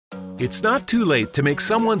It's not too late to make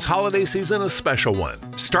someone's holiday season a special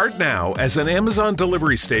one. Start now as an Amazon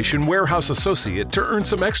Delivery Station warehouse associate to earn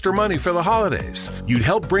some extra money for the holidays. You'd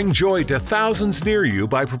help bring joy to thousands near you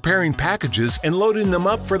by preparing packages and loading them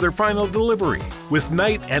up for their final delivery. With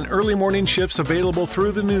night and early morning shifts available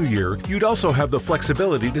through the new year, you'd also have the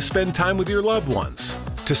flexibility to spend time with your loved ones.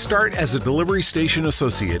 To start as a Delivery Station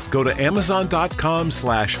associate, go to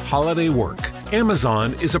amazon.com/holidaywork.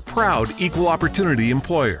 Amazon is a proud equal opportunity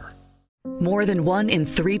employer. More than 1 in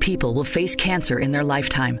 3 people will face cancer in their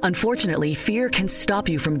lifetime. Unfortunately, fear can stop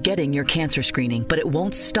you from getting your cancer screening, but it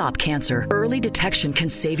won't stop cancer. Early detection can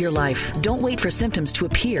save your life. Don't wait for symptoms to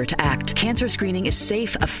appear to act. Cancer screening is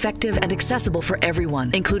safe, effective, and accessible for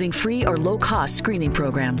everyone, including free or low-cost screening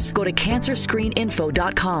programs. Go to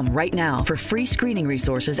cancerscreeninfo.com right now for free screening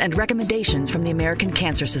resources and recommendations from the American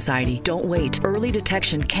Cancer Society. Don't wait. Early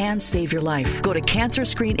detection can save your life. Go to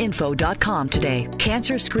cancerscreeninfo.com today.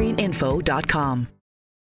 Cancerscreeninfo.com.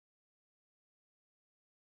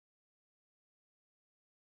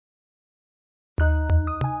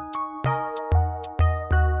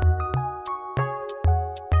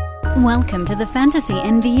 Welcome to the Fantasy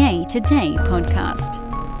NBA Today podcast.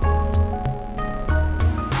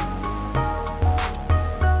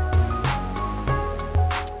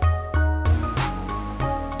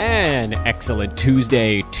 An excellent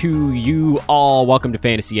Tuesday to you all. Welcome to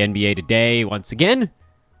Fantasy NBA Today. Once again,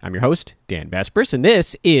 I'm your host, Dan Vespers, and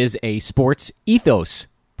this is a Sports Ethos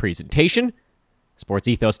presentation.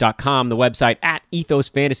 SportsEthos.com, the website, at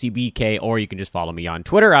EthosFantasyBK, or you can just follow me on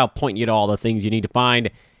Twitter. I'll point you to all the things you need to find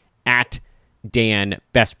at Dan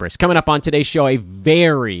Vespers. Coming up on today's show, a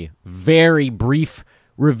very, very brief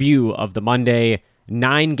review of the Monday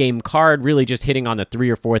 9-game card, really just hitting on the 3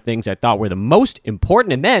 or 4 things I thought were the most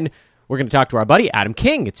important, and then we're going to talk to our buddy Adam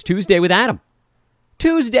King. It's Tuesday with Adam.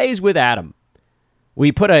 Tuesdays with Adam.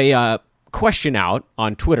 We put a question out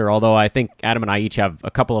on Twitter, although I think Adam and I each have a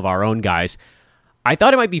couple of our own guys. I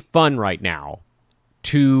thought it might be fun right now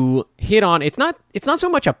to hit on, it's not so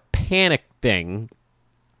much a panic thing.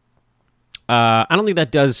 I don't think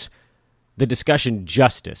that does the discussion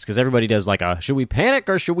justice, because everybody does like a should we panic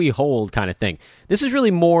or should we hold kind of thing. This is really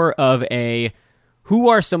more of a who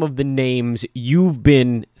are some of the names you've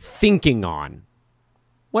been thinking on?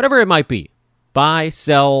 Whatever it might be. Buy,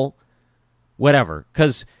 sell, whatever.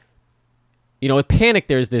 Because, with panic,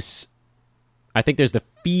 there's this, I think there's the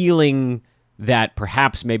feeling that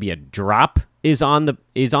perhaps maybe a drop is on the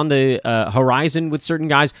horizon with certain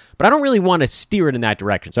guys, but I don't really want to steer it in that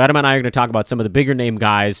direction. So Adam and I are going to talk about some of the bigger name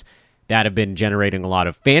guys that have been generating a lot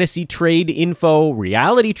of fantasy trade info,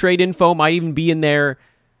 reality trade info might even be in there.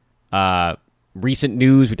 Recent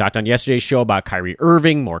news, we talked on yesterday's show about Kyrie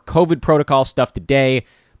Irving, more COVID protocol stuff today.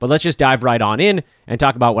 But let's just dive right on in and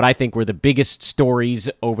talk about what I think were the biggest stories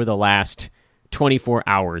over the last 24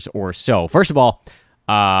 hours or so. First of all,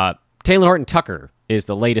 Taylor Horton-Tucker is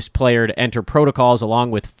the latest player to enter protocols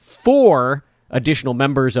along with 4 additional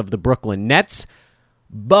members of the Brooklyn Nets.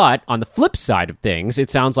 But on the flip side of things, it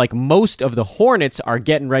sounds like most of the Hornets are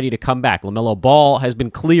getting ready to come back. LaMelo Ball has been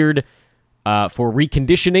cleared for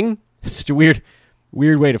reconditioning. It's just a weird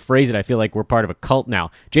way to phrase it. I feel like we're part of a cult now.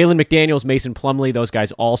 Jaylen McDaniels, Mason Plumlee, those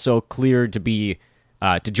guys also cleared to be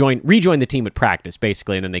rejoin the team at practice,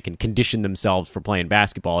 basically, and then they can condition themselves for playing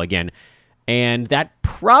basketball again. And that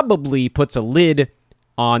probably puts a lid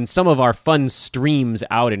on some of our fun streams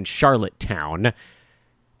out in Charlottetown.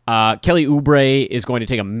 Kelly Oubre is going to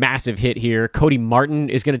take a massive hit here. Cody Martin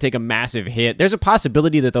is going to take a massive hit. There's a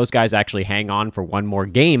possibility that those guys actually hang on for one more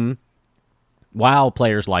game, while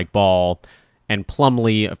players like Ball and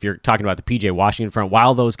Plumlee, if you're talking about the PJ Washington front,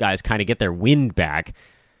 while those guys kind of get their wind back.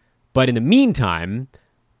 But in the meantime,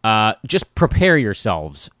 just prepare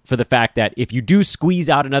yourselves for the fact that if you do squeeze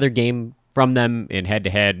out another game from them in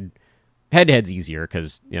head-to-head, head-to-head's easier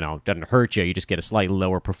because, it doesn't hurt you. You just get a slightly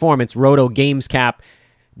lower performance. Roto games cap.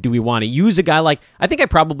 Do we want to use a guy like... I think I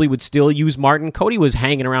probably would still use Martin. Cody was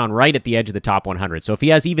hanging around right at the edge of the top 100. So if he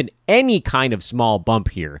has even any kind of small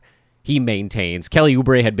bump here, he maintains. Kelly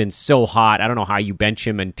Oubre had been so hot. I don't know how you bench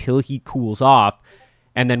him until he cools off.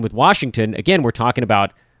 And then with Washington, again, we're talking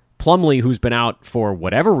about Plumlee, who's been out for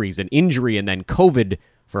whatever reason, injury and then COVID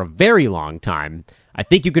for a very long time. I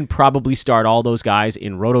think you can probably start all those guys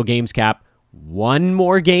in Roto Games Cap one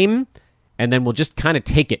more game, and then we'll just kind of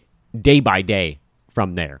take it day by day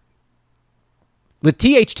from there. With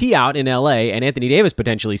THT out in LA and Anthony Davis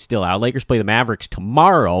potentially still out, Lakers play the Mavericks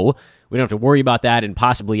tomorrow. We don't have to worry about that, and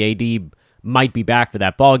possibly AD might be back for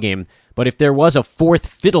that ball game. But if there was a fourth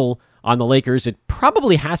fiddle on the Lakers, it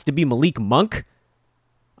probably has to be Malik Monk.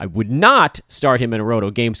 I would not start him in a Roto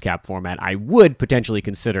Games Cap format. I would potentially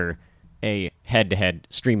consider a head-to-head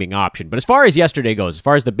streaming option. But as far as yesterday goes, as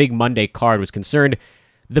far as the big Monday card was concerned,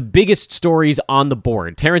 the biggest stories on the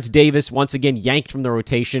board. Terrence Davis, once again, yanked from the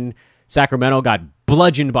rotation. Sacramento got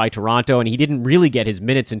bludgeoned by Toronto, and he didn't really get his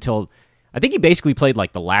minutes until, I think he basically played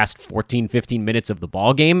like the last 14, 15 minutes of the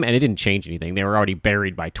ball game, and it didn't change anything. They were already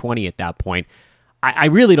buried by 20 at that point. I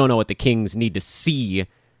really don't know what the Kings need to see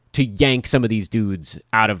to yank some of these dudes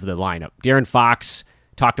out of the lineup. De'Aaron Fox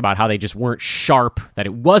talked about how they just weren't sharp, that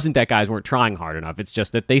it wasn't that guys weren't trying hard enough. It's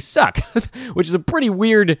just that they suck, which is a pretty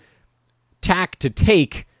weird tack to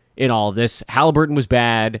take in all of this. Halliburton was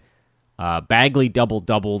bad. Bagley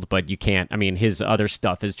doubled, but you can't. I mean, his other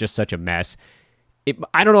stuff is just such a mess.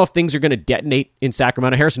 I don't know if things are going to detonate in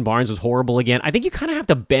Sacramento. Harrison Barnes was horrible again. I think you kind of have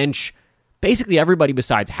to bench basically everybody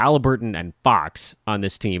besides Halliburton and Fox on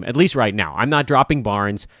this team, at least right now. I'm not dropping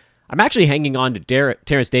Barnes. I'm actually hanging on to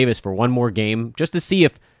Terrence Davis for one more game just to see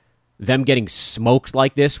if them getting smoked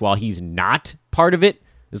like this while he's not part of it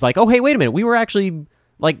is like, oh, hey, wait a minute. We were actually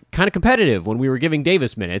like kind of competitive when we were giving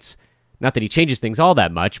Davis minutes. Not that he changes things all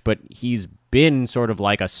that much, but he's been sort of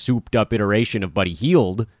like a souped-up iteration of Buddy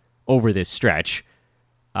Hield over this stretch.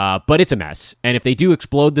 But it's a mess. And if they do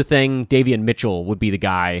explode the thing, Davion Mitchell would be the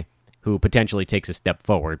guy who potentially takes a step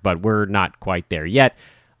forward, but we're not quite there yet.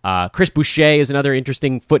 Chris Boucher is another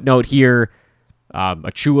interesting footnote here.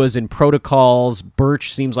 Achua's in protocols.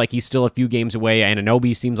 Birch seems like he's still a few games away.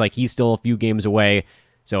 Anunoby seems like he's still a few games away.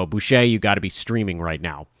 So Boucher, you got to be streaming right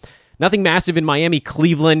now. Nothing massive in Miami.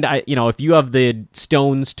 Cleveland, if you have the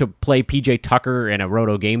stones to play PJ Tucker and a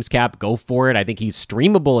Roto Games cap, go for it. I think he's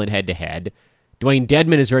streamable in head-to-head. Dwayne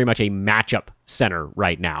Dedmon is very much a matchup center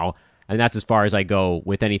right now, and that's as far as I go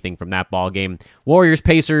with anything from that ball game. Warriors,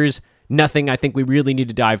 Pacers, nothing I think we really need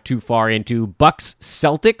to dive too far into. Bucks,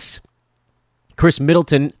 Celtics. Chris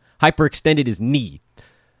Middleton hyperextended his knee.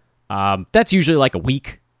 That's usually like a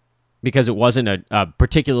week because it wasn't a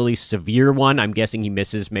particularly severe one. I'm guessing he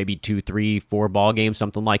misses maybe 2, 3, 4 ball games,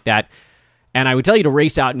 something like that. And I would tell you to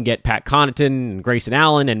race out and get Pat Connaughton and Grayson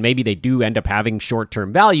Allen, and maybe they do end up having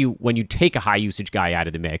short-term value when you take a high-usage guy out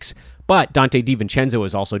of the mix. But Dante DiVincenzo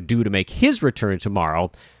is also due to make his return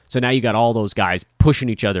tomorrow, so now you got all those guys pushing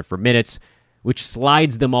each other for minutes, which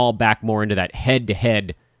slides them all back more into that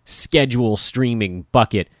head-to-head schedule streaming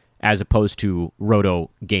bucket as opposed to Roto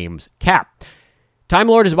Games cap. Time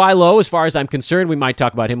Lord is buy low as far as I'm concerned. We might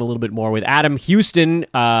talk about him a little bit more with Adam. Houston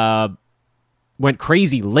went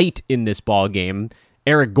crazy late in this ball game.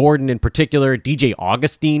 Eric Gordon in particular. DJ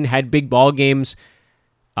Augustine had big ball games.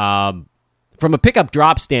 From a pickup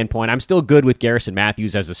drop standpoint, I'm still good with Garrison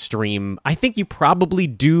Matthews as a stream. I think you probably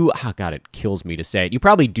do. Oh, God, it kills me to say it. You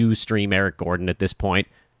probably do stream Eric Gordon at this point.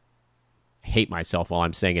 I hate myself while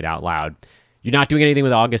I'm saying it out loud. You're not doing anything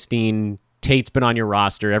with Augustine. Tate's been on your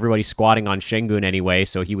roster. Everybody's squatting on Şengün anyway,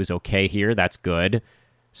 so he was okay here. That's good.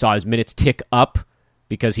 Saw his minutes tick up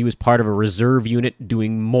because he was part of a reserve unit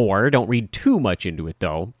doing more. Don't read too much into it,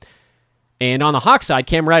 though. And on the Hawks side,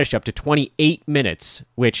 Cam Reddish up to 28 minutes,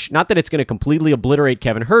 which, not that it's going to completely obliterate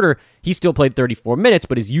Kevin Huerter. He still played 34 minutes,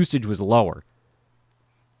 but his usage was lower.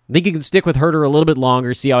 I think you can stick with Huerter a little bit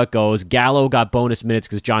longer, see how it goes. Gallo got bonus minutes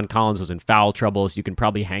because John Collins was in foul trouble, so you can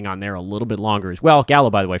probably hang on there a little bit longer as well. Gallo,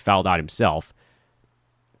 by the way, fouled out himself.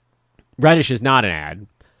 Reddish is not an ad.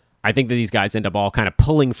 I think that these guys end up all kind of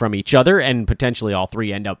pulling from each other, and potentially all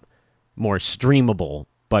three end up more streamable.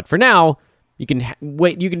 But for now, you can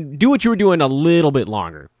wait. You can do what you were doing a little bit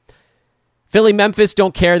longer. Philly, Memphis,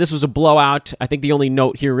 don't care. This was a blowout. I think the only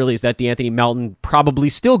note here really is that DeAnthony Melton probably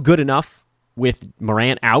still good enough with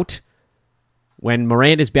Morant out. When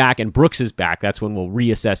Morant is back and Brooks is back, that's when we'll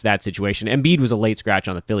reassess that situation. Embiid was a late scratch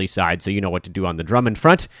on the Philly side, so you know what to do on the Drummond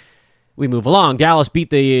front. We move along. Dallas beat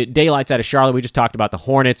the daylights out of Charlotte. We just talked about the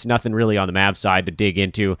Hornets. Nothing really on the Mavs side to dig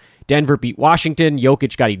into. Denver beat Washington.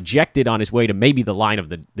 Jokic got ejected on his way to maybe the line of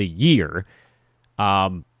the year.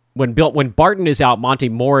 When Barton is out, Monte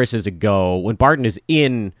Morris is a go. When Barton is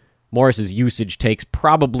in, Morris's usage takes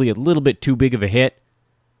probably a little bit too big of a hit.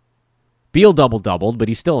 Beal doubled, but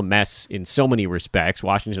he's still a mess in so many respects.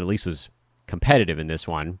 Washington at least was competitive in this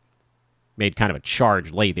one. Made kind of a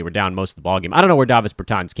charge late. They were down most of the ballgame. I don't know where Davis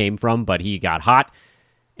Bertans came from, but he got hot,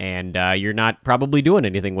 and you're not probably doing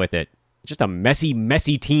anything with it. Just a messy,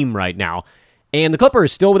 messy team right now. And the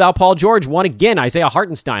Clippers still without Paul George. Won again. Isaiah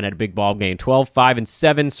Hartenstein had a big ball game. 12, 5, and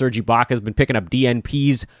 7. Serge Ibaka has been picking up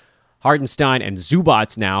DNPs. Hartenstein and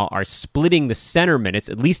Zubats now are splitting the center minutes,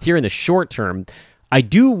 at least here in the short term. I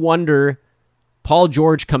do wonder, Paul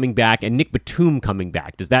George coming back and Nick Batum coming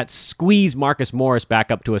back, does that squeeze Marcus Morris back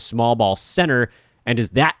up to a small ball center? And does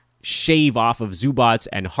that shave off of Zubats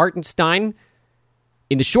and Hartenstein?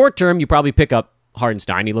 In the short term, you probably pick up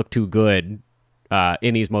Hardenstein. He looked too good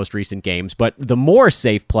in these most recent games. But the more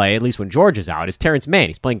safe play, at least when George is out, is Terrence Mann.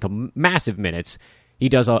 He's playing massive minutes. He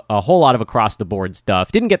does a whole lot of across-the-board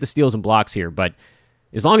stuff. Didn't get the steals and blocks here, but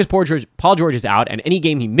as long as Paul George is out and any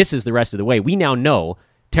game he misses the rest of the way, we now know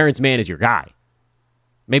Terrence Mann is your guy.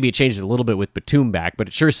 Maybe it changes a little bit with Batum back, but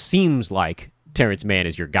it sure seems like Terrence Mann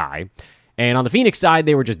is your guy. And on the Phoenix side,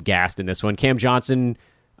 they were just gassed in this one. Cam Johnson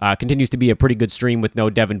continues to be a pretty good stream with no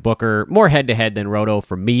Devin Booker. More head-to-head than Roto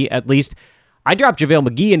for me, at least. I dropped JaVale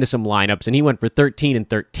McGee into some lineups, and he went for 13 and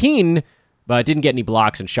 13, but didn't get any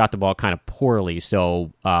blocks and shot the ball kind of poorly.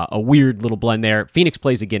 So a weird little blend there. Phoenix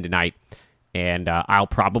plays again tonight, and I'll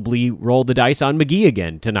probably roll the dice on McGee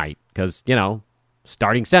again tonight because,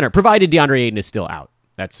 starting center, provided DeAndre Ayton is still out.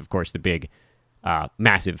 That's, of course, the big,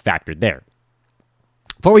 massive factor there.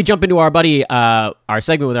 Before we jump into our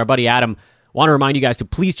segment with our buddy Adam, want to remind you guys to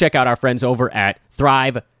please check out our friends over at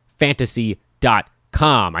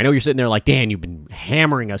thrivefantasy.com. I know you're sitting there like, Dan, you've been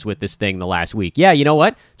hammering us with this thing the last week. Yeah, you know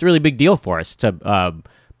what? It's a really big deal for us. It's a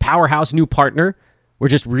powerhouse new partner. We're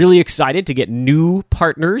just really excited to get new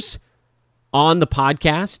partners on the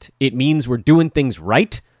podcast. It means we're doing things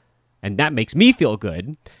right, and that makes me feel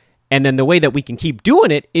good. And then the way that we can keep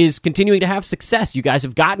doing it is continuing to have success. You guys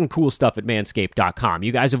have gotten cool stuff at manscaped.com.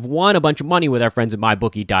 You guys have won a bunch of money with our friends at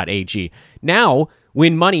mybookie.ag. Now,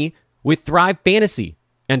 win money with Thrive Fantasy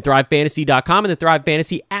and thrivefantasy.com and the Thrive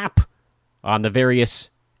Fantasy app on the various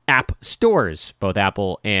app stores, both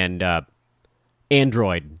Apple and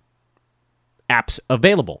Android apps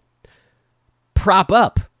available. Prop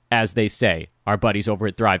up, as they say, our buddies over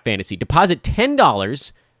at Thrive Fantasy. Deposit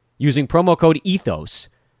 $10 using promo code ETHOS.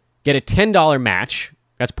 Get a $10 match.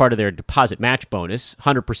 That's part of their deposit match bonus,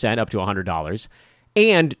 100% up to $100.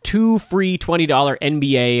 And 2 free $20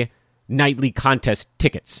 NBA nightly contest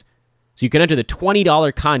tickets. So you can enter the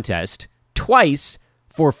 $20 contest twice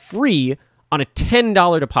for free on a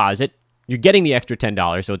 $10 deposit. You're getting the extra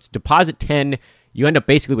 $10, so it's deposit 10. You end up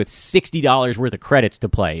basically with $60 worth of credits to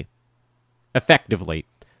play, effectively.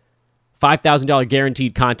 $5,000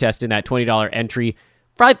 guaranteed contest in that $20 entry.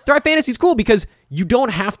 Thrive Fantasy is cool because you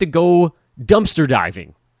don't have to go dumpster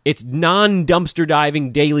diving. It's non-dumpster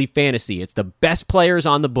diving daily fantasy. It's the best players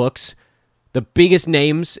on the books, the biggest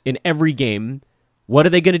names in every game. What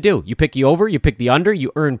are they going to do? You pick the over, you pick the under,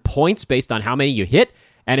 you earn points based on how many you hit,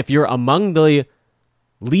 and if you're among the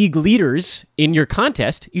league leaders in your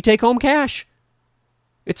contest, you take home cash.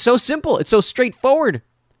 It's so simple. It's so straightforward.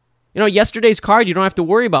 Yesterday's card, you don't have to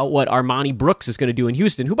worry about what Armani Brooks is going to do in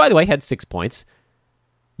Houston, who, by the way, had 6 points.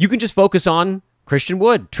 You can just focus on Christian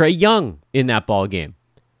Wood, Trae Young in that ball game.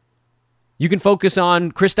 You can focus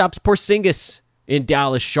on Kristaps Porzingis in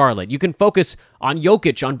Dallas, Charlotte. You can focus on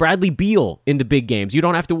Jokic, on Bradley Beal in the big games. You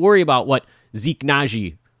don't have to worry about what Zeke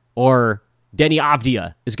Naji or Denny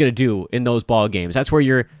Avdia is going to do in those ball games. That's where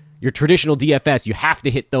your traditional DFS, you have to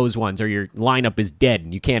hit those ones or your lineup is dead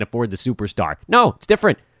and you can't afford the superstar. No, it's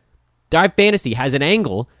different. Thrive Fantasy has an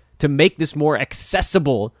angle to make this more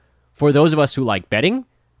accessible for those of us who like betting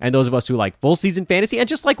and those of us who like full season fantasy and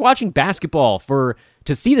just like watching basketball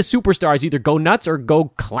to see the superstars either go nuts or go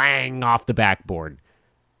clang off the backboard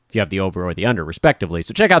if you have the over or the under, respectively.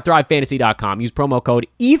 So check out thrivefantasy.com. Use promo code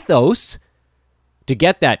ETHOS to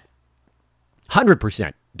get that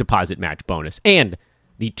 100% deposit match bonus and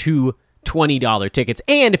the two $20 tickets.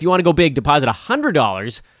 And if you want to go big, deposit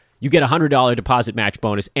 $100, you get a $100 deposit match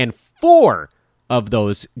bonus and 4 of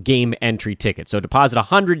those game entry tickets. So deposit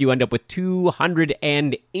 $100, you end up with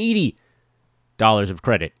 $280 of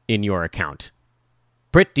credit in your account.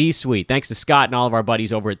 Pretty sweet. Thanks to Scott and all of our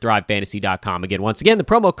buddies over at thrivefantasy.com. Once again, the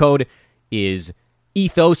promo code is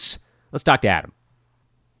ETHOS. Let's talk to Adam.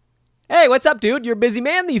 Hey, what's up, dude? You're a busy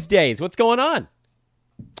man these days. What's going on?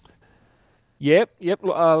 Yep.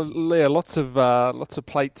 Lots of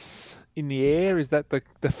plates in the air. Is that the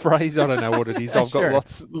phrase? I don't know what it is. I've Sure.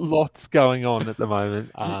 got lots going on at the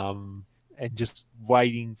moment, and just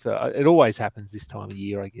waiting for. It always happens this time of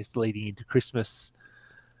year, I guess, leading into Christmas.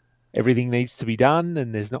 Everything needs to be done,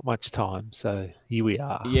 and there's not much time. So here we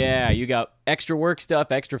are. Yeah, you got extra work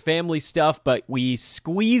stuff, extra family stuff, but we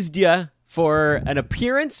squeezed you for an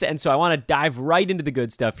appearance, and so I want to dive right into the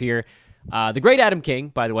good stuff here. The great Adam King,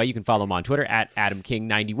 by the way, you can follow him on Twitter at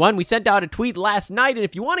AdamKing91. We sent out a tweet last night, and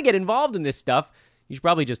if you want to get involved in this stuff, you should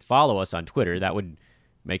probably just follow us on Twitter. That would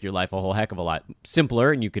make your life a whole heck of a lot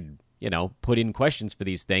simpler, and you could, put in questions for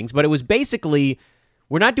these things. But it was basically,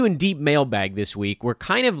 we're not doing deep mailbag this week. We're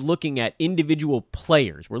kind of looking at individual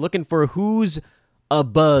players. We're looking for who's a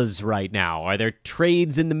buzz right now. Are there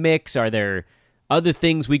trades in the mix? Are there other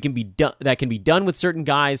things that can be done with certain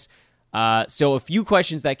guys? So a few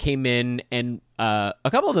questions that came in, and a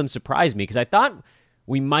couple of them surprised me because I thought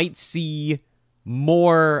we might see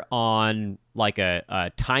more on like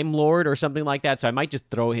a Time Lord or something like that. So I might just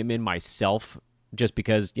throw him in myself just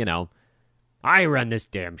because, I run this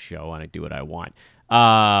damn show and I do what I want.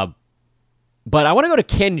 But I want to go to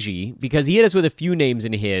Kenji because he hit us with a few names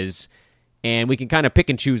in his, and we can kind of pick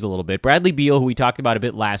and choose a little bit. Bradley Beal, who we talked about a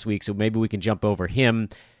bit last week, so maybe we can jump over him.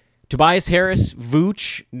 Tobias Harris,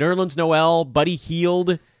 Vooch, Nerlens Noel, Buddy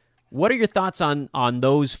Hield. What are your thoughts on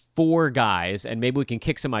those four guys? And maybe we can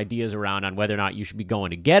kick some ideas around on whether or not you should be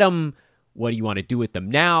going to get them. What do you want to do with them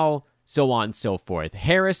now? So on and so forth.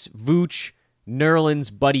 Harris, Vooch,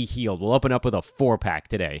 Nerlens, Buddy Hield. We'll open up with a 4-pack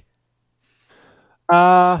today.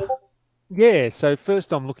 Yeah, so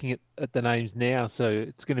first I'm looking at the names now, so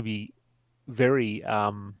it's going to be very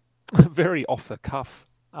very off the cuff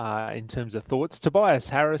in terms of thoughts. Tobias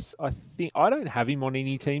Harris, I don't have him on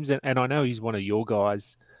any teams, and I know he's one of your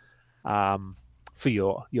guys for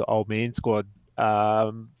your old man squad.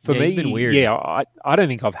 For me, he's been weird. Yeah, I don't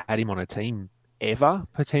think I've had him on a team ever,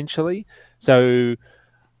 potentially. So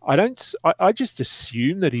I just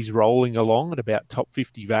assume that he's rolling along at about top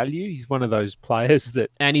 50 value. He's one of those players that...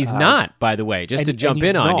 And he's not, by the way, just to jump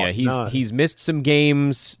in on you. He's missed some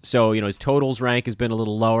games, so his totals rank has been a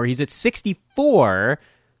little lower. He's at 64,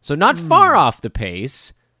 so not far off the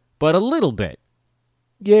pace, but a little bit.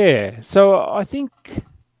 Yeah, so I think...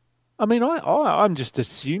 I'm just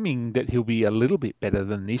assuming that he'll be a little bit better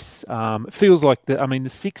than this. It feels like the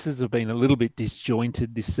Sixers have been a little bit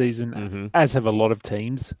disjointed this season, as have a lot of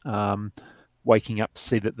teams. Waking up to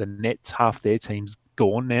see that the Nets, half their team's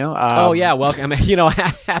gone now. Welcome.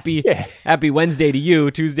 Happy Wednesday to you,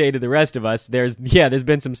 Tuesday to the rest of us. There's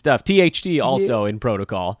been some stuff. THT also in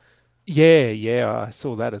protocol. Yeah, I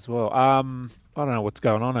saw that as well. I don't know what's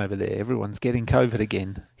going on over there. Everyone's getting COVID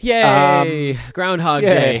again. Yay! Groundhog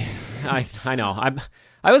Day. I know.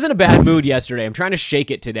 I was in a bad mood yesterday. I'm trying to shake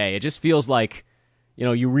it today. It just feels like,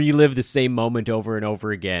 you relive the same moment over and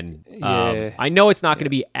over again. I know it's not going to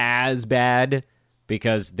be as bad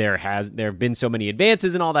because there have been so many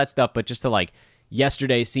advances and all that stuff, but just to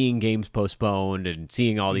yesterday seeing games postponed and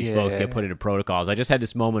seeing all these folks get put into protocols, I just had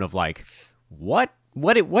this moment of what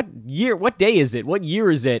day is it? What year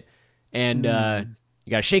is it? And you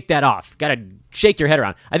got to shake that off. Got to shake your head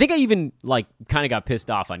around. I think I even kind of got pissed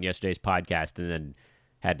off on yesterday's podcast and then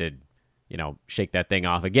had to, shake that thing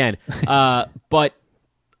off again. But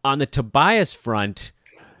on the Tobias front,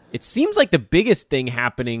 it seems like the biggest thing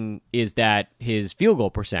happening is that his field goal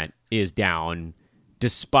percent is down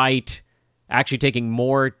despite actually taking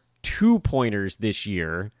more two-pointers this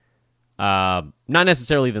year. Not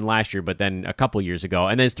necessarily than last year, but then a couple years ago.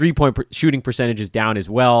 And then his three-point shooting percentage is down as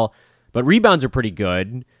well. But rebounds are pretty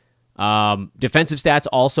good. Defensive stats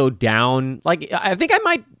also down. I think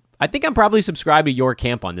I'm probably subscribed to your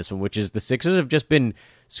camp on this one, which is the Sixers have just been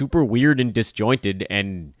super weird and disjointed.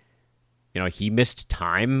 And, he missed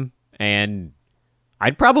time. And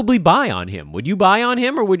I'd probably buy on him. Would you buy on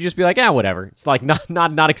him, or would you just be like, whatever? It's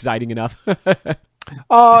not exciting enough.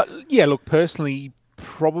 Yeah, look, personally,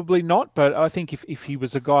 probably not, but I think if he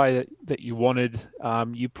was a guy that you wanted,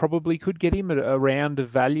 you probably could get him at a round of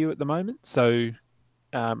value at the moment. So,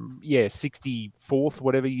 64th,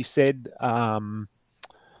 whatever you said.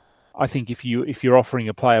 I think if you're offering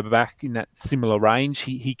a player back in that similar range,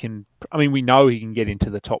 he can. We know he can get into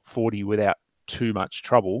the top 40 without too much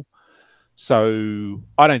trouble. So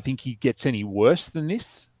I don't think he gets any worse than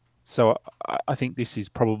this. So I think this is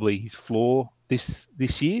probably his floor this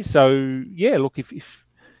year. So yeah, look, if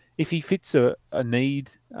he fits a need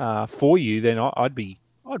for you, then I'd be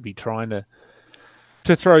trying to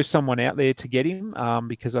throw someone out there to get him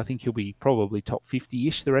because I think he'll be probably top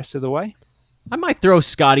 50-ish the rest of the way. I might throw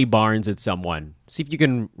Scotty Barnes at someone. See if you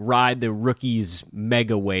can ride the rookies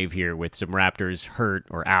mega wave here with some Raptors hurt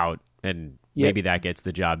or out, and maybe that gets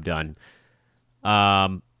the job done.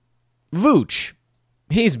 Vooch.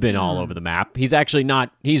 He's been all over the map. He's actually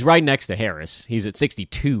not... He's right next to Harris. He's at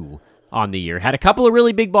 62 on the year. Had a couple of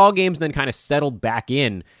really big ball games, then kind of settled back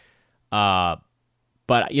in. But,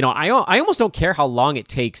 I almost don't care how long it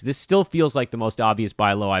takes. This still feels like the most obvious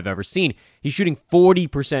buy low I've ever seen. He's shooting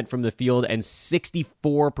 40% from the field and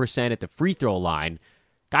 64% at the free throw line.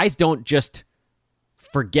 Guys don't just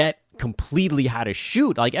forget completely how to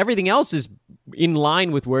shoot. Everything else is in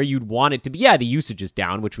line with where you'd want it to be. Yeah, the usage is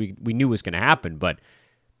down, which we knew was going to happen, but...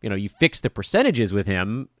 you fix the percentages with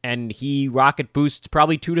him, and he rocket boosts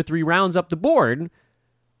probably 2 to 3 rounds up the board.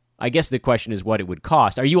 I guess the question is what it would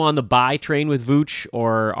cost. Are you on the buy train with Vooch,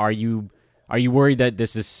 or are you worried that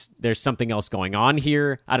there's something else going on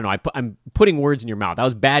here? I don't know. I'm putting words in your mouth. That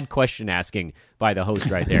was bad question asking by the host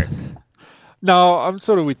right there. No, I'm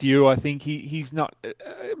sort of with you. I think he's not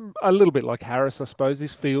a little bit like Harris, I suppose.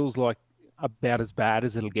 This feels like about as bad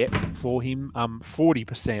as it'll get for him.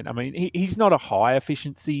 40%. I mean, he's not a high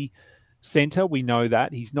efficiency centre. We know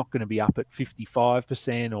that. He's not going to be up at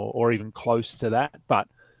 55% or even close to that, but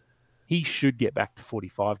he should get back to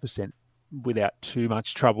 45% without too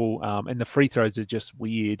much trouble. And the free throws are just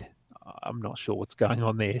weird. I'm not sure what's going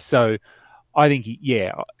on there. So I think,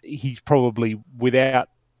 he's probably without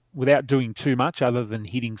doing too much other than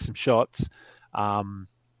hitting some shots.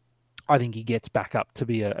 I think he gets back up to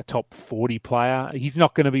be a top 40 player. He's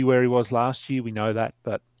not going to be where he was last year. We know that,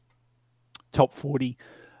 but top 40.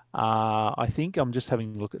 I think I'm just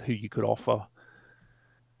having a look at who you could offer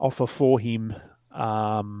for him.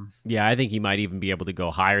 Yeah, I think he might even be able to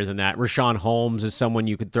go higher than that. Rashawn Holmes is someone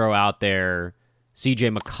you could throw out there.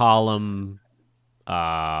 CJ McCollum,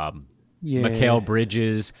 Mikal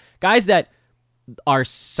Bridges, guys that are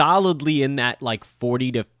solidly in that like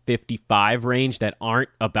 40 to 55 range that aren't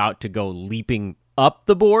about to go leaping up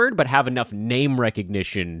the board, but have enough name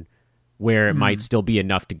recognition where it might still be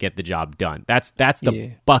enough to get the job done. That's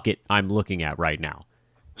the bucket I'm looking at right now.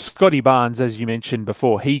 Scotty Barnes, as you mentioned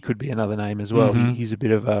before, he could be another name as well. Mm-hmm. He's a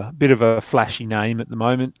bit of a flashy name at the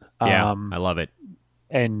moment. Yeah, I love it.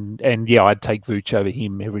 And yeah, I'd take Vooch over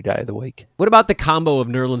him every day of the week. What about the combo of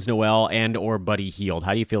Nerlens Noel and or Buddy Hield?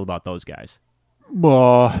 How do you feel about those guys?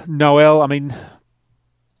 Well, Noel, I mean,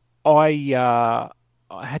 I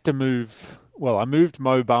had to move. Well, I moved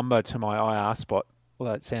Mo Bamba to my IR spot.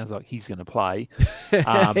 Although it sounds like he's going to play.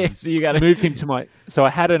 So you got to moved him to my. So I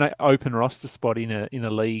had an open roster spot in a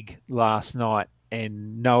league last night,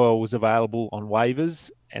 and Noel was available on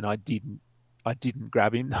waivers, and I didn't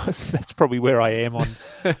grab him. That's probably where I am on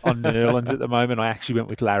Nerlens at the moment. I actually went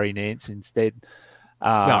with Larry Nance instead.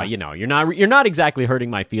 Well, you're not exactly hurting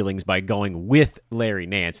my feelings by going with Larry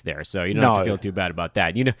Nance there, so you don't have to feel too bad about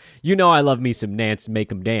that. You know I love me some Nance,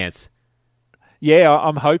 make him dance. Yeah,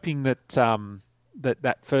 I'm hoping that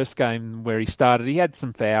that first game where he started, he had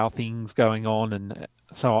some foul things going on, and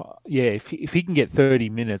so if he can get 30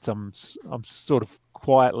 minutes, I'm sort of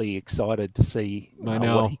quietly excited to see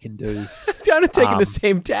what he can do. Kind of taking the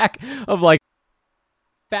same tack of like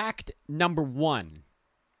fact number 1,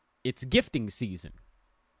 it's gifting season.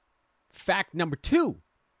 Fact number 2,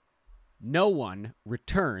 no one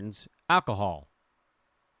returns alcohol.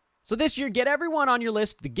 So this year, get everyone on your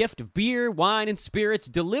list the gift of beer, wine, and spirits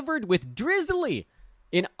delivered with Drizzly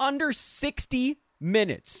in under 60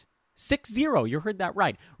 minutes. 60, you heard that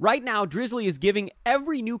right. Right now, Drizzly is giving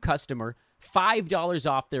every new customer $5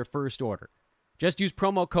 off their first order. Just use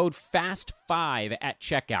promo code FAST5 at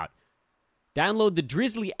checkout. Download the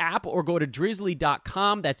Drizzly app or go to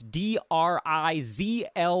drizzly.com. That's DRIZLY.com.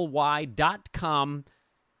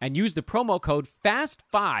 And use the promo code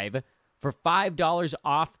FAST5 for $5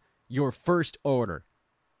 off your first order.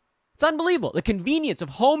 It's unbelievable. The convenience of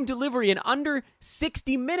home delivery in under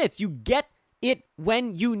 60 minutes. You get it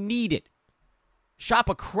when you need it. Shop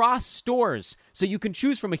across stores so you can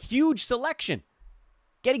choose from a huge selection.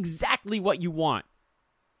 Get exactly what you want.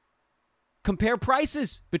 Compare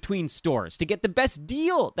prices between stores to get the best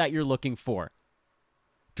deal that you're looking for.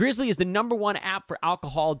 Drizzly is the #1 app for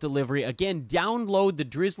alcohol delivery. Again, download the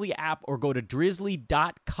Drizzly app or go to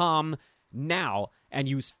drizzly.com now and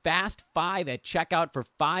use FAST5 at checkout for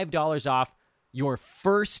 $5 off your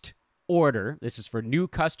first order. This is for new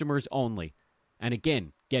customers only. And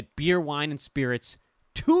again, get beer, wine, and spirits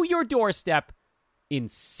to your doorstep in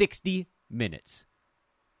 60 minutes.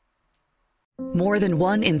 More than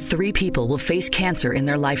 1 in 3 people will face cancer in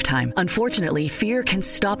their lifetime. Unfortunately, fear can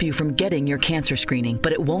stop you from getting your cancer screening,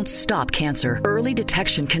 but it won't stop cancer. Early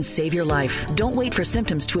detection can save your life. Don't wait for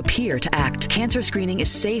symptoms to appear to act. Cancer screening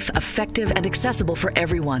is safe, effective, and accessible for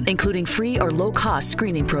everyone, including free or low-cost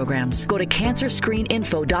screening programs. Go to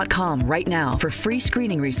cancerscreeninfo.com right now for free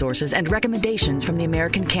screening resources and recommendations from the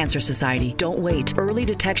American Cancer Society. Don't wait. Early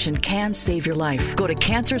detection can save your life. Go to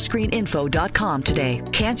cancerscreeninfo.com today.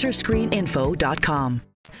 Cancerscreeninfo.com.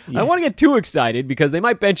 I don't want to get too excited because they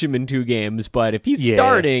might bench him in 2 games, but if he's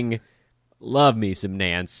starting, love me some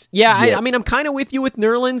Nance. I mean, I'm kind of with you with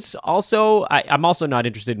Nerlens. Also, I'm also not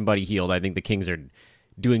interested in Buddy Hield. I think the Kings are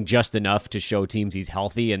doing just enough to show teams he's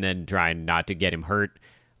healthy and then trying not to get him hurt.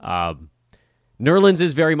 Nerlens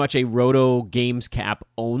is very much a roto games cap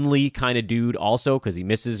only kind of dude also because he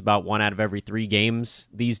misses about 1 out of every 3 games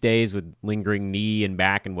these days with lingering knee and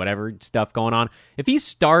back and whatever stuff going on. If he's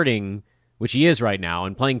starting, which he is right now,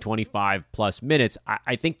 and playing 25-plus minutes,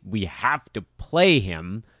 I think we have to play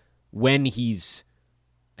him when he's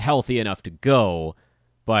healthy enough to go.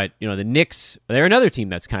 But, the Knicks, they're another team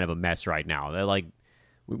that's kind of a mess right now. They're like,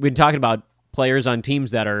 we've been talking about players on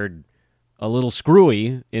teams that are a little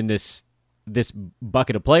screwy in this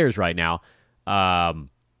bucket of players right now.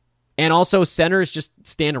 And also centers just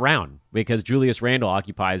stand around because Julius Randle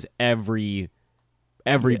occupies every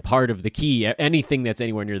part of the key. Anything that's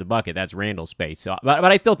anywhere near the bucket, that's Randle's space. So, but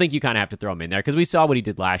I still think you kind of have to throw him in there because we saw what he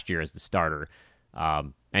did last year as the starter.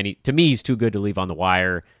 And to me, he's too good to leave on the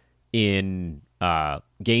wire in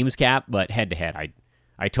games cap, but head-to-head,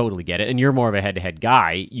 I totally get it. And you're more of a head-to-head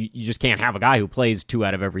guy. You just can't have a guy who plays 2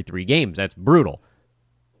 out of every 3 games. That's brutal.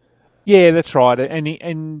 Yeah, that's right.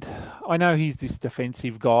 And I know he's this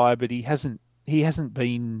defensive guy, but he hasn't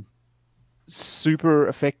been super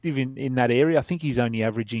effective in that area. I think he's only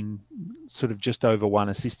averaging sort of just over 1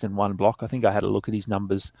 assist and 1 block. I think I had a look at his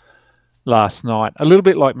numbers last night. A little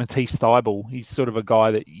bit like Matisse Thybulle. He's sort of a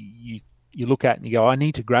guy that you look at and you go, I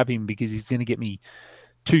need to grab him because he's going to get me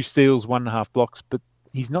 2 steals, 1.5 blocks, but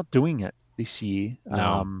he's not doing it this year.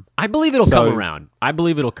 No. I believe it'll come around. I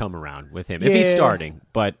believe it'll come around with him if he's starting.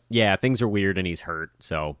 But yeah, things are weird and he's hurt.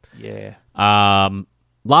 So yeah, a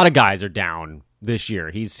lot of guys are down this year.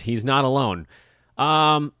 He's not alone.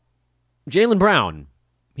 Jaylen Brown,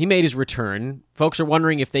 he made his return. Folks are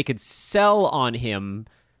wondering if they could sell on him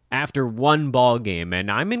after 1 ball game,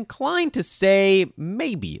 and I'm inclined to say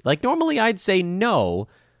maybe. Like normally I'd say no,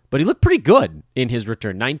 but he looked pretty good in his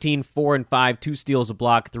return. 19, 4, and 5, 2 steals, a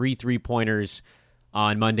block, 3 3-pointers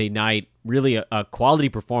on Monday night. Really a quality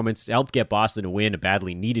performance. Helped get Boston a win, a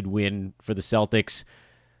badly needed win for the Celtics.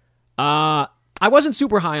 I wasn't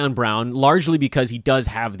super high on Brown, largely because he does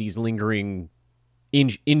have these lingering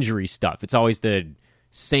injury stuff. It's always the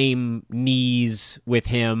same knees with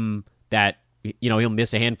him that, he'll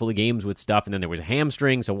miss a handful of games with stuff, and then there was a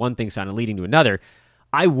hamstring, so one thing's kind of leading to another.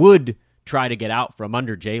 I would try to get out from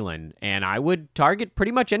under Jaylen, and I would target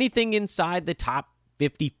pretty much anything inside the top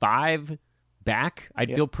 55 back.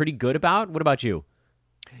 I'd feel pretty good about. What about you?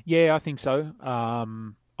 Yeah, I think so.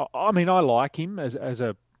 I mean, I like him as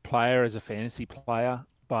a player, as a fantasy player,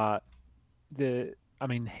 but this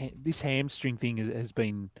hamstring thing has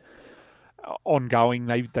been ongoing.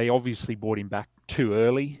 They obviously brought him back too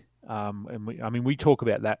early, and we talk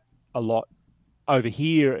about that a lot over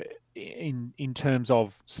here in terms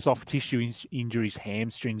of soft tissue injuries,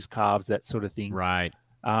 hamstrings, calves, that sort of thing. Right.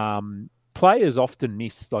 Players often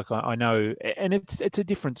miss. Like I know, and it's a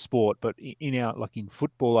different sport, but in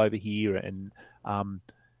football over here and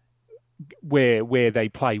where they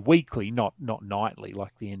play weekly, not nightly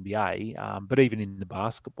like the NBA, but even in the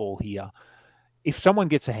basketball here, if someone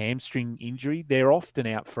gets a hamstring injury, they're often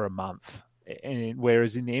out for a month. And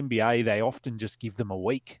whereas in the NBA, they often just give them a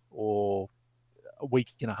week or a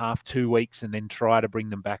week and a half, 2 weeks, and then try to bring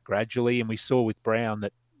them back gradually. And we saw with Brown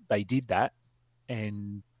that they did that,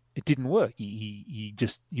 and it didn't work. He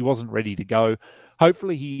wasn't ready to go.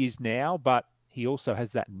 Hopefully he is now, but he also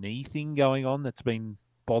has that knee thing going on that's been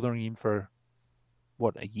bothering him for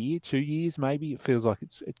a year, 2 years, maybe. It feels like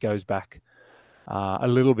it goes back a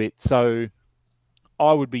little bit. So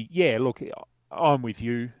I would be, look, I'm with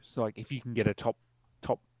you. It's like if you can get a top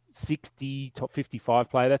 60, top 55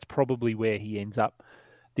 player, that's probably where he ends up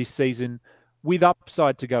this season, with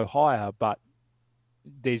upside to go higher, but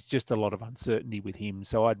there's just a lot of uncertainty with him.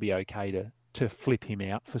 So I'd be okay to flip him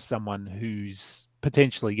out for someone who's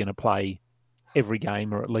potentially going to play every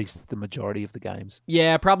game, or at least the majority of the games.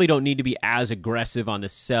 Yeah, probably don't need to be as aggressive on the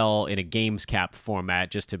sell in a games cap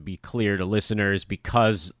format, just to be clear to listeners,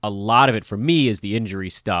 because a lot of it for me is the injury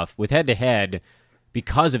stuff. With head-to-head,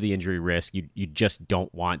 because of the injury risk, you just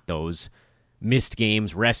don't want those missed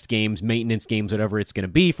games, rest games, maintenance games, whatever it's going to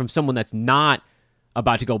be, from someone that's not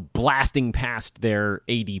about to go blasting past their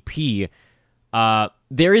ADP.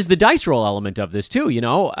 There is the dice roll element of this too,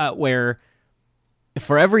 where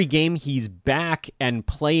for every game he's back and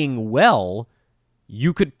playing well,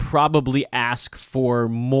 you could probably ask for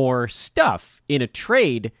more stuff in a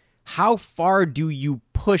trade. How far do you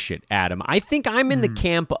push it, Adam? I think I'm in the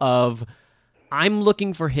camp of I'm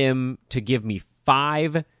looking for him to give me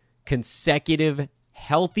 5 consecutive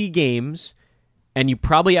healthy games, and you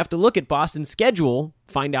probably have to look at Boston's schedule,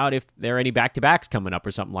 find out if there are any back-to-backs coming up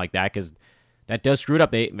or something like that, because that does screw it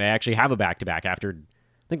up. They actually have a back-to-back after,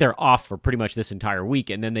 I think they're off for pretty much this entire week,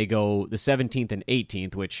 and then they go the 17th and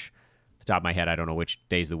 18th, which, off the top of my head, I don't know which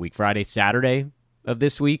days of the week, Friday, Saturday of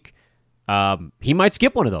this week. He might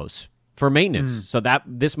skip one of those for maintenance, so that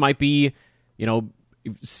this might be,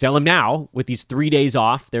 sell him now with these 3 days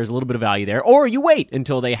off. There's a little bit of value there. Or you wait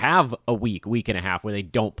until they have a week and a half where they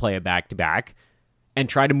don't play a back-to-back and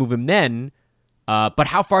try to move him then. But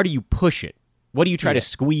how far do you push it? What do you try to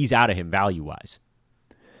squeeze out of him value-wise?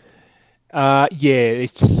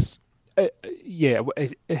 It's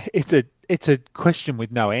it's a question with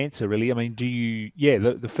no answer, really. I mean,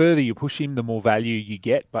 the further you push him, the more value you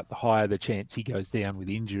get, but the higher the chance he goes down with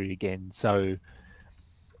injury again. So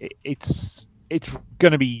it's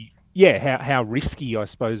going to be, how risky, I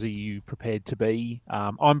suppose, are you prepared to be?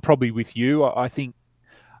 I'm probably with you. I think,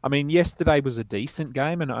 yesterday was a decent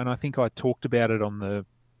game, and I think I talked about it on the,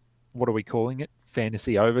 what are we calling it?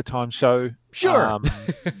 Fantasy Overtime show. Sure.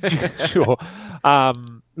 Sure.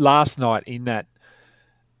 Last night in that,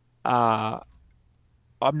 I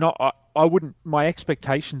wouldn't, my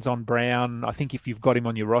expectations on Brown, I think if you've got him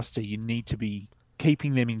on your roster, you need to be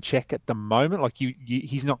keeping them in check at the moment. Like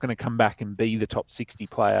he's not going to come back and be the top 60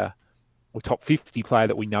 player or top 50 player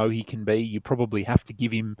that we know he can be. You probably have to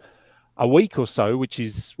give him a week or so, which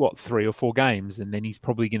is 3 or 4 games, and then he's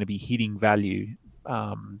probably going to be hitting value.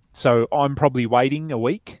 So I'm probably waiting a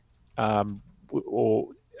week, or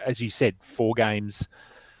as you said, 4 games.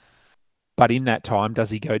 But in that time, does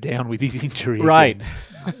he go down with his injury? Right.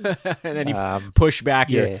 Again? And then you push back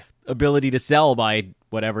your ability to sell by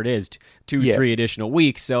whatever it is, 2-3 additional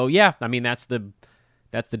weeks. So that's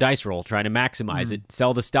the dice roll, trying to maximize it,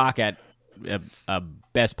 sell the stock at a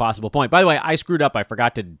best possible point. By the way, I screwed up. I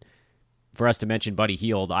forgot for us to mention Buddy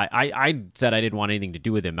Hield. I said I didn't want anything to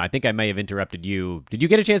do with him. I think I may have interrupted you. Did you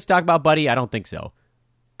get a chance to talk about Buddy? I don't think so.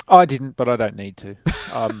 I didn't, but I don't need to.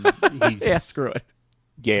 Yeah, screw it.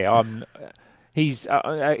 Yeah, he's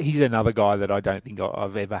another guy that I don't think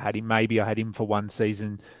I've ever had him. Maybe I had him for 1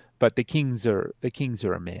 season, but the Kings are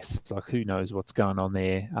a mess. Like, who knows what's going on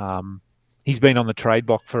there? He's been on the trade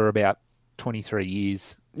block for about 23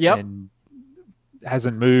 years. Yep. And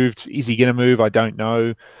hasn't moved. Is he going to move? I don't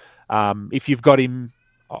know. If you've got him,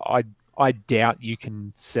 I doubt you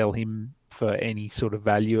can sell him for any sort of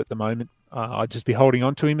value at the moment. I'd just be holding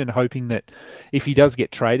on to him and hoping that if he does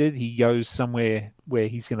get traded, he goes somewhere where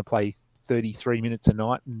he's going to play 33 minutes a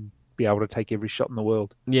night and be able to take every shot in the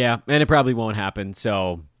world. Yeah, and it probably won't happen.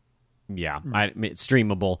 So, it's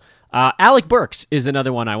streamable. Alec Burks is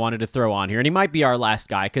another one I wanted to throw on here, and he might be our last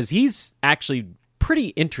guy because he's actually pretty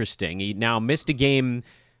interesting. He now missed a game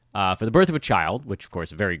for the birth of a child, which, of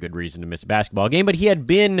course, a very good reason to miss a basketball game, but he had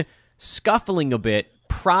been scuffling a bit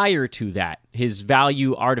prior to that. His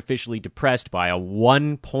value artificially depressed by a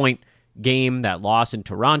 1-point game, that loss in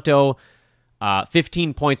Toronto.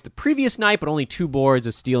 15 points the previous night, but only 2 boards,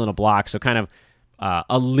 a steal, and a block. So kind of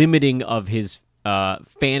a limiting of his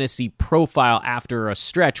fantasy profile after a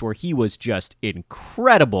stretch where he was just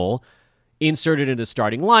incredible. Inserted into the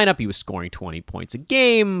starting lineup, he was scoring 20 points a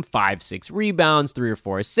game, 5-6 rebounds, 3 or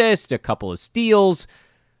 4 assists, a couple of steals.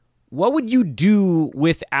 What would you do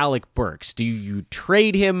with Alec Burks? Do you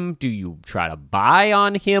trade him? Do you try to buy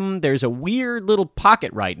on him? There's a weird little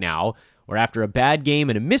pocket right now where after a bad game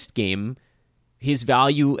and a missed game, his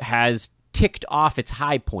value has ticked off its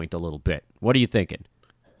high point a little bit. What are you thinking?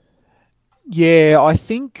 Yeah, I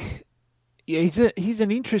think he's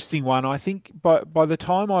an interesting one. I think by the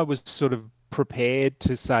time I was sort of prepared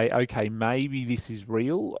to say, okay, maybe this is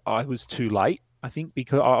real, I was too late. I think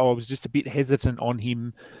because I was just a bit hesitant on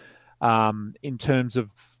him in terms of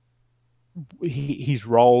his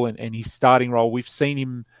role and his starting role. We've seen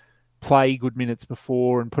him play good minutes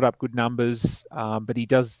before and put up good numbers, but he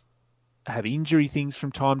does have injury things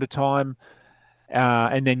from time to time.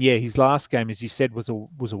 And then, his last game, as you said, was a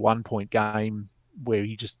 1-point game where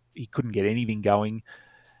he couldn't get anything going.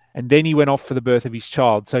 And then he went off for the birth of his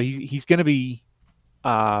child. So he's going to be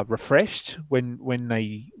refreshed when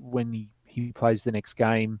he plays the next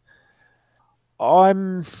game. I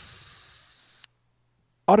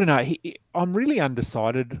don't know. I'm really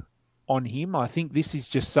undecided on him. I think this is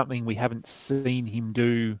just something we haven't seen him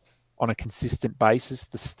do on a consistent basis.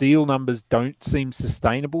 The steal numbers don't seem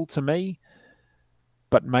sustainable to me,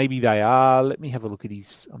 but maybe they are. Let me have a look at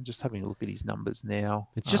I'm just having a look at his numbers now.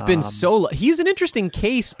 It's just been he's an interesting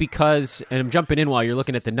case because, and I'm jumping in while you're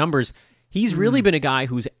looking at the numbers, he's really been a guy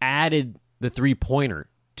who's added the 3-pointer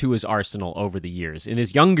to his arsenal over the years. In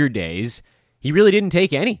his younger days, he really didn't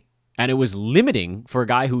take any. And it was limiting for a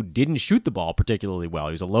guy who didn't shoot the ball particularly well.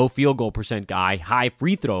 He was a low field goal percent guy, high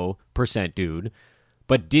free throw percent dude,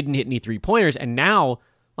 but didn't hit any 3-pointers. And now,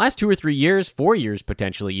 last 2 or 3 years, 4 years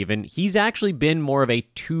potentially even, he's actually been more of a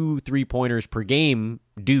 2 3-pointers per game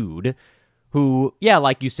dude who,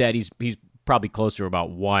 like you said, he's probably closer to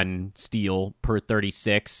about 1 steal per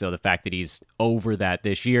 36. So the fact that he's over that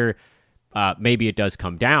this year, maybe it does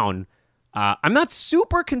come down. I'm not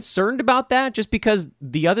super concerned about that just because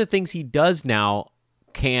the other things he does now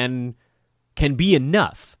can be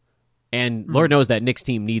enough. And Lord knows that Knicks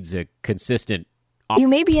team needs a consistent... You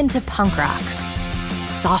may be into punk rock,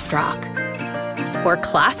 soft rock, or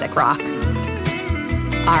classic rock,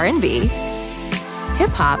 R&B,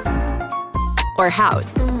 hip-hop, or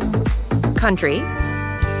house, country,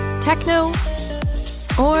 techno,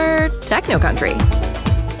 or techno-country.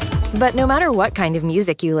 But no matter what kind of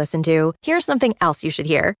music you listen to, here's something else you should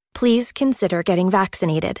hear. Please consider getting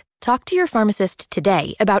vaccinated. Talk to your pharmacist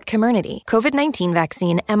today about Comirnaty, COVID-19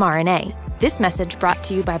 vaccine mRNA. This message brought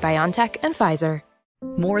to you by BioNTech and Pfizer.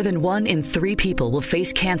 More than 1 in 3 people will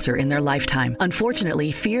face cancer in their lifetime.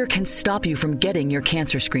 Unfortunately, fear can stop you from getting your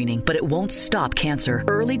cancer screening, but it won't stop cancer.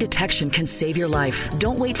 Early detection can save your life.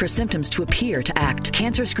 Don't wait for symptoms to appear to act.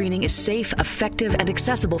 Cancer screening is safe, effective, and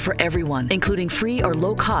accessible for everyone, including free or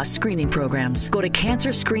low-cost screening programs. Go to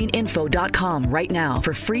cancerscreeninfo.com right now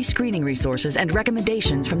for free screening resources and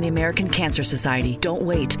recommendations from the American Cancer Society. Don't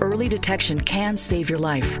wait. Early detection can save your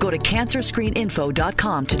life. Go to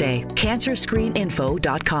cancerscreeninfo.com today. Cancerscreeninfo.com.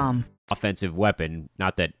 Offensive weapon.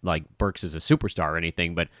 Not that like Burks is a superstar or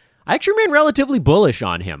anything, but I actually remain relatively bullish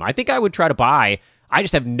on him. I think I would try to buy. I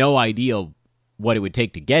just have no idea what it would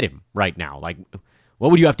take to get him right now. Like, what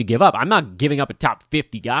would you have to give up? I'm not giving up a top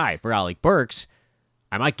 50 guy for Alec Burks.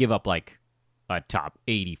 I might give up like a top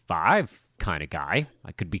 85 kind of guy.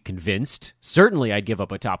 I could be convinced. Certainly, I'd give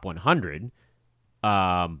up a top 100. But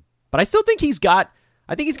I still think he's got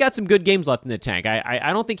some good games left in the tank.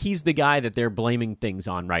 I don't think he's the guy that they're blaming things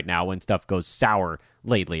on right now when stuff goes sour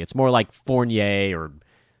lately. It's more like Fournier or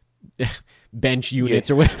bench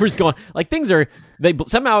units or whatever's going. Like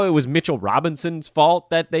somehow it was Mitchell Robinson's fault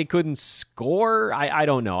that they couldn't score. I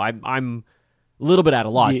don't know. I'm a little bit at a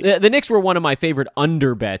loss. Yeah. The Knicks were one of my favorite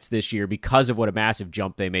under bets this year because of what a massive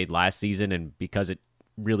jump they made last season and because it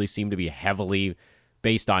really seemed to be heavily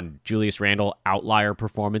based on Julius Randle outlier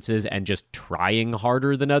performances and just trying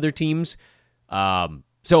harder than other teams.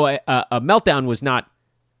 So a meltdown was not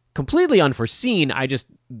completely unforeseen.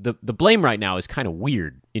 The blame right now is kind of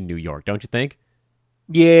weird in New York, don't you think?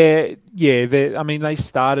 Yeah. They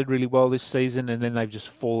started really well this season, and then they've just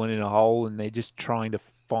fallen in a hole, and they're just trying to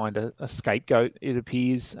find a scapegoat, it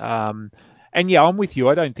appears. And yeah, I'm with you.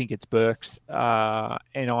 I don't think it's Burks.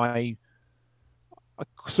 And I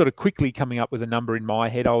sort of quickly coming up with a number in my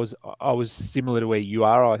head. I was similar to where you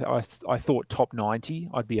are. I thought top 90.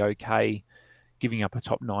 I'd be okay giving up a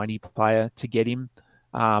top 90 player to get him.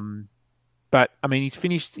 But I mean,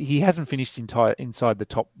 he hasn't finished inside the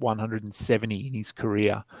top 170 in his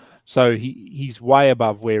career, so he's way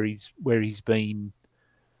above where he's been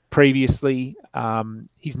previously.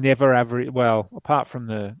 He's never averaged, well, apart from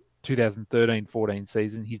the 2013-14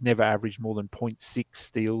 season, he's never averaged more than 0.6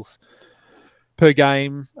 steals per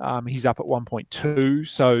game. He's up at 1.2,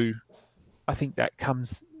 so I think that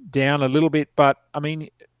comes down a little bit. But I mean,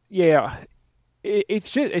 yeah,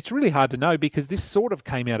 it's really hard to know because this sort of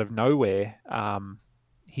came out of nowhere.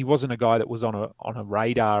 He wasn't a guy that was on a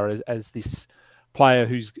radar as this player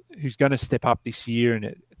who's going to step up this year,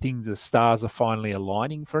 and the stars are finally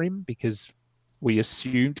aligning for him because we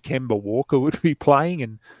assumed Kemba Walker would be playing,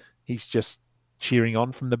 and he's just cheering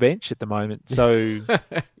on from the bench at the moment. So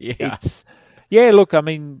look, I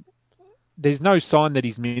mean, there's no sign that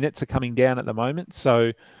his minutes are coming down at the moment.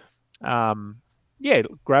 So,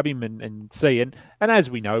 grab him and see. And as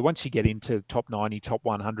we know, once you get into top 90, top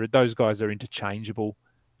 100, those guys are interchangeable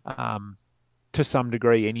to some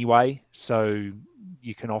degree anyway. So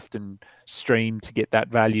you can often stream to get that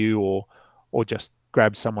value or just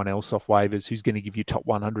grab someone else off waivers who's going to give you top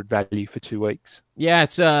 100 value for 2 weeks. Yeah,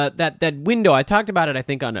 it's that window. I talked about it, I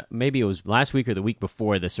think, on maybe it was last week or the week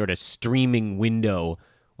before, the sort of streaming window,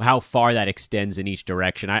 how far that extends in each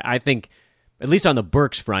direction. I think, at least on the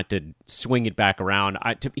Burks front, to swing it back around,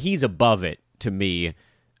 he's above it to me,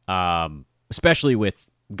 especially with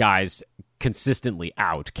guys consistently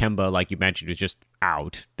out. Kemba, like you mentioned, is just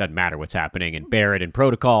out. Doesn't matter what's happening. And Barrett and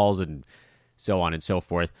protocols and so on and so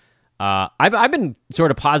forth. I've been sort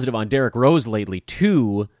of positive on Derrick Rose lately,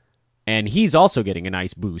 too, and he's also getting a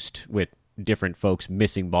nice boost with different folks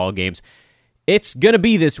missing ball games. It's going to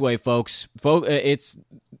be this way, folks.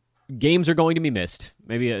 Games are going to be missed.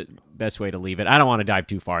 Maybe a best way to leave it. I don't want to dive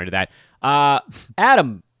too far into that.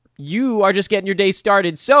 Adam, you are just getting your day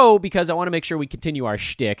started, so because I want to make sure we continue our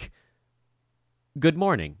shtick, good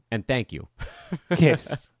morning, and thank you.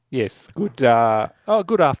 Yes. Good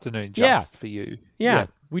afternoon, just for you. Yeah.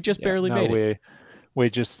 We just barely made it. We're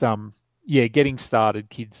just getting started.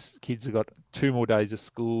 Kids have got 2 more days of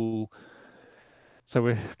school, so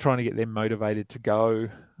we're trying to get them motivated to go.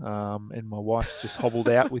 And my wife just hobbled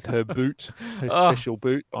out with her boot, her special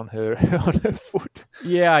boot on her foot.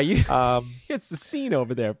 Yeah, it's the scene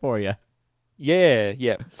over there for you.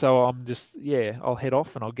 Yeah. So I'm just I'll head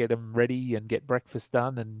off and I'll get them ready and get breakfast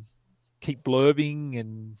done and keep blurbing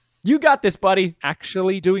and You got this, buddy.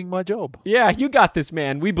 Actually doing my job. Yeah, you got this,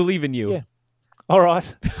 man. We believe in you. Yeah. All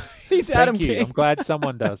right. He's Adam Thank you. King. I'm glad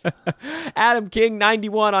someone does. Adam King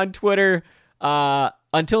 91 on Twitter.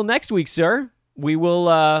 Until next week, sir. We will.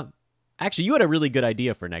 Actually, you had a really good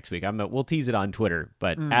idea for next week. We'll tease it on Twitter.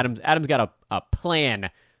 But Adam's got a plan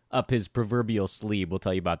up his proverbial sleeve. We'll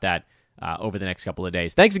tell you about that over the next couple of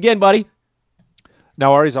days. Thanks again, buddy.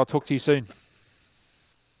 No worries. I'll talk to you soon.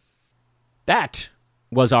 That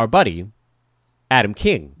was our buddy, Adam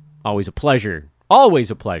King. Always a pleasure.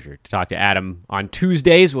 Always a pleasure to talk to Adam on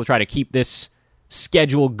Tuesdays. We'll try to keep this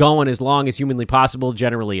schedule going as long as humanly possible.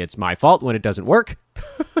 Generally, it's my fault when it doesn't work,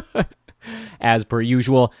 as per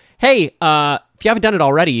usual. Hey, if you haven't done it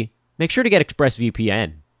already, make sure to get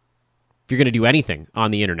ExpressVPN. If you're going to do anything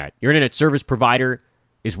on the internet, your internet service provider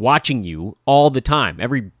is watching you all the time.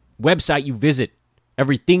 Every website you visit,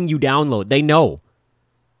 everything you download, they know.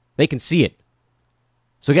 They can see it.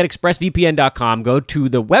 So get expressvpn.com. Go to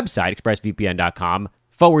the website,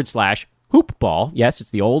 expressvpn.com/hoopball. Yes,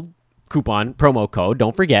 it's the old coupon promo code.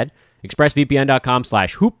 Don't forget,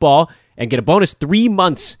 expressvpn.com/hoopball, and get a bonus 3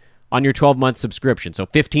 months on your 12-month subscription. So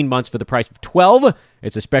 15 months for the price of 12.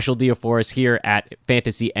 It's a special deal for us here at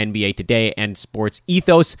Fantasy NBA Today and Sports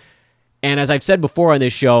Ethos. And as I've said before on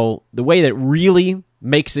this show, the way that really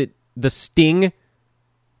makes it the sting,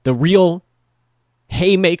 the real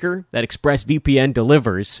haymaker that ExpressVPN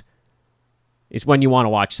delivers, is when you want to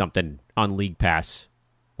watch something on League Pass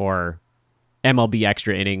or MLB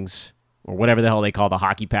Extra Innings or whatever the hell they call the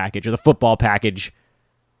hockey package or the football package.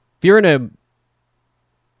 If you're in a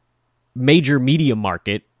major media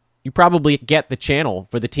market, you probably get the channel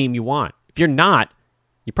for the team you want. If you're not,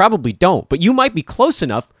 you probably don't. But you might be close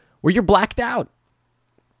enough where you're blacked out.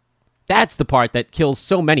 That's the part that kills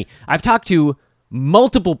so many. I've talked to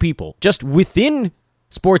multiple people just within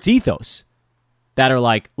Sports Ethos that are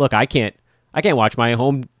like, look, I can't watch my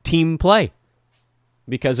home team play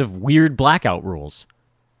because of weird blackout rules.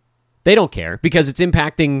 They don't care because it's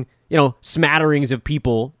impacting, smatterings of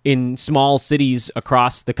people in small cities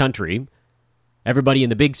across the country. Everybody in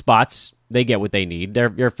the big spots, they get what they need.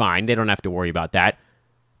 They're fine. They don't have to worry about that.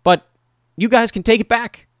 But you guys can take it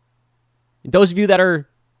back. Those of you that are,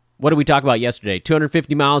 what did we talk about yesterday?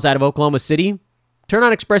 250 miles out of Oklahoma City? Turn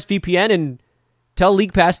on ExpressVPN and tell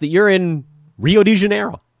League Pass that you're in Rio de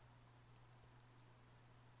Janeiro.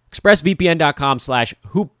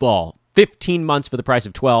 ExpressVPN.com/hoopball. 15 months for the price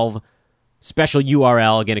of 12. Special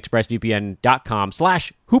URL, again,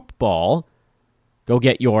 ExpressVPN.com/hoopball. Go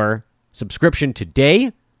get your subscription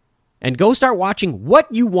today and go start watching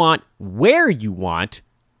what you want, where you want,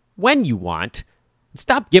 when you want. And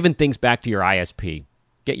stop giving things back to your ISP.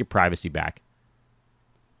 Get your privacy back.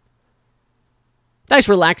 Nice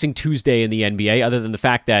relaxing Tuesday in the NBA, other than the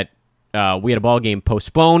fact that we had a ball game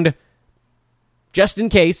postponed. Just in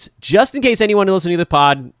case anyone listening to the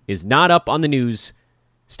pod is not up on the news,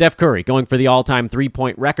 Steph Curry going for the all-time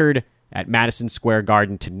three-point record at Madison Square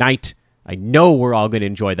Garden tonight. I know we're all going to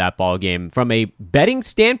enjoy that ball game. From a betting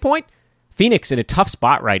standpoint, Phoenix in a tough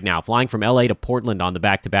spot right now, flying from LA to Portland on the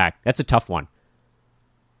back-to-back. That's a tough one.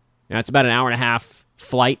 Now, it's about an hour-and-a-half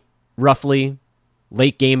flight, roughly,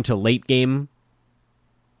 late game to late game.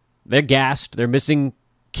 They're gassed. They're missing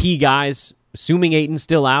key guys, assuming Ayton's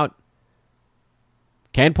still out.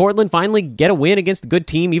 Can Portland finally get a win against a good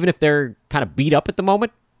team, even if they're kind of beat up at the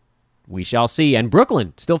moment? We shall see. And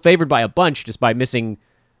Brooklyn, still favored by a bunch, just by missing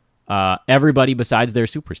everybody besides their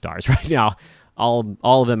superstars right now. All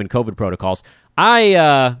of them in COVID protocols.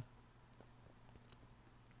 I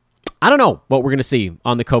don't know what we're going to see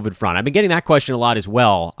on the COVID front. I've been getting that question a lot as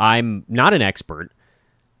well. I'm not an expert.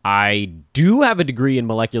 I do have a degree in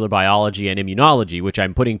molecular biology and immunology, which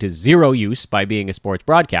I'm putting to zero use by being a sports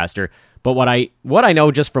broadcaster. But what I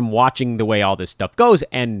know just from watching the way all this stuff goes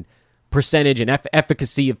and percentage and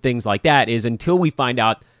efficacy of things like that is until we find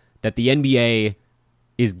out that the NBA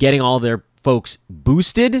is getting all of their folks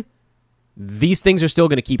boosted, these things are still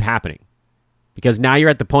going to keep happening. Because now you're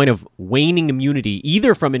at the point of waning immunity,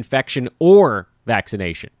 either from infection or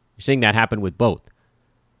vaccination. You're seeing that happen with both.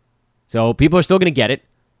 So people are still going to get it.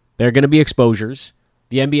 There are going to be exposures.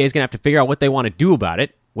 The NBA is going to have to figure out what they want to do about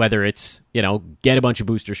it, whether it's, get a bunch of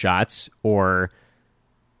booster shots or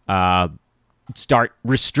start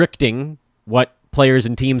restricting what players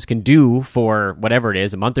and teams can do for whatever it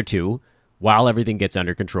is, a month or two, while everything gets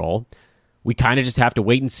under control. We kind of just have to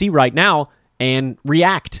wait and see right now and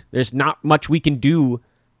react. There's not much we can do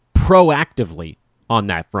proactively on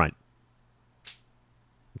that front.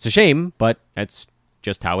 It's a shame, but that's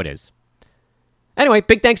just how it is. Anyway,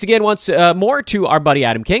 big thanks again once more to our buddy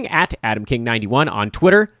Adam King at AdamKing91 on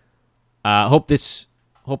Twitter. Hope this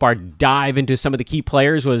Hope our dive into some of the key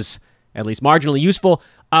players was at least marginally useful.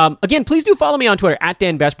 Again, please do follow me on Twitter,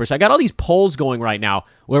 @DanVespers. I got all these polls going right now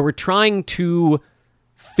where we're trying to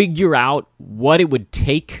figure out what it would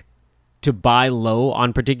take to buy low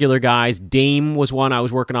on particular guys. Dame was one I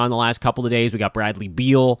was working on the last couple of days. We got Bradley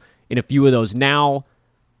Beal in a few of those now.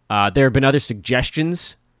 There have been other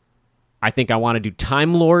suggestions. I think I want to do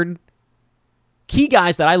Time Lord. Key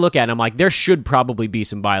guys that I look at, and I'm like, there should probably be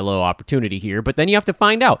some buy low opportunity here, but then you have to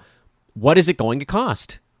find out, what is it going to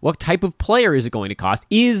cost? What type of player is it going to cost?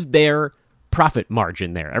 Is there profit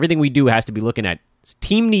margin there? Everything we do has to be looking at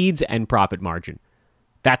team needs and profit margin.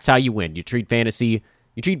 That's how you win. You treat fantasy,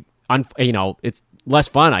 it's less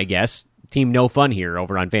fun, I guess. Team no fun here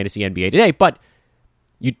over on Fantasy NBA Today, but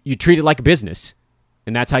you treat it like a business,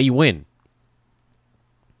 and that's how you win.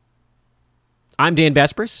 I'm Dan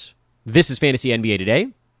Vespers. This is Fantasy NBA Today,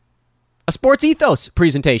 a Sports Ethos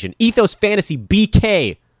presentation. Ethos Fantasy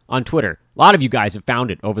BK on Twitter. A lot of you guys have found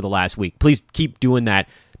it over the last week. Please keep doing that.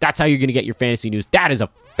 That's how you're going to get your fantasy news. That is a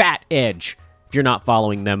fat edge, if you're not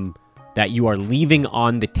following them, that you are leaving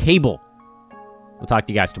on the table. We'll talk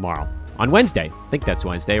to you guys tomorrow. On Wednesday. I think that's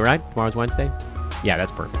Wednesday, right? Tomorrow's Wednesday? Yeah,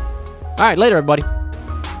 that's perfect. All right, later, everybody.